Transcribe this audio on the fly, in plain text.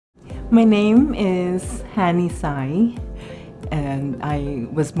My name is Hanny Sai, and I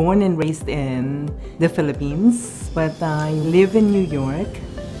was born and raised in the Philippines, but I live in New York.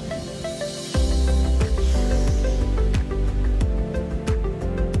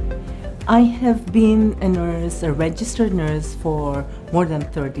 I have been a nurse, a registered nurse, for more than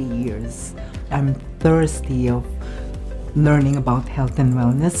 30 years. I'm thirsty of learning about health and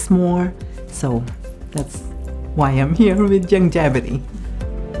wellness more, so that's why I'm here with Youngevity.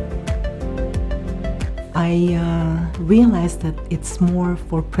 I realized that it's more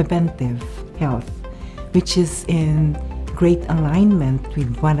for preventive health, which is in great alignment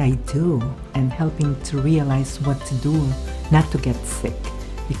with what I do and helping to realize what to do not to get sick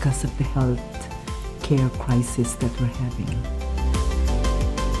because of the health care crisis that we're having.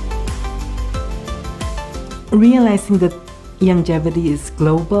 Realizing that Youngevity is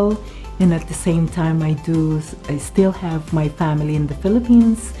global, and at the same time I still have my family in the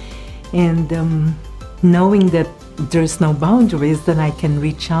Philippines, and knowing that there's no boundaries, that I can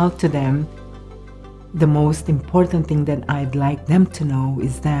reach out to them. The most important thing that I'd like them to know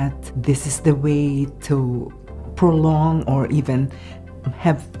is that this is the way to prolong or even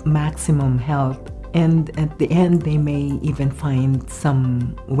have maximum health, and at the end they may even find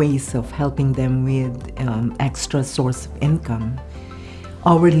some ways of helping them with extra source of income.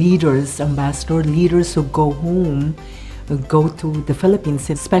 Our leaders, ambassador leaders who go home, go to the Philippines,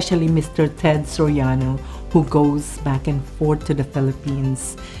 especially Mr. Ted Soriano, who goes back and forth to the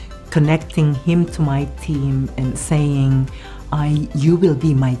Philippines, connecting him to my team and saying, you will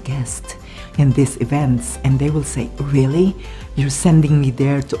be my guest in these events. And they will say, really? You're sending me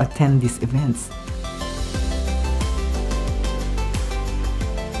there to attend these events?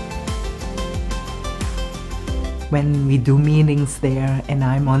 When we do meetings there and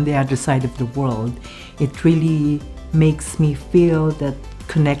I'm on the other side of the world, it really makes me feel that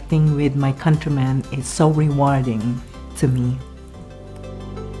connecting with my countrymen is so rewarding to me.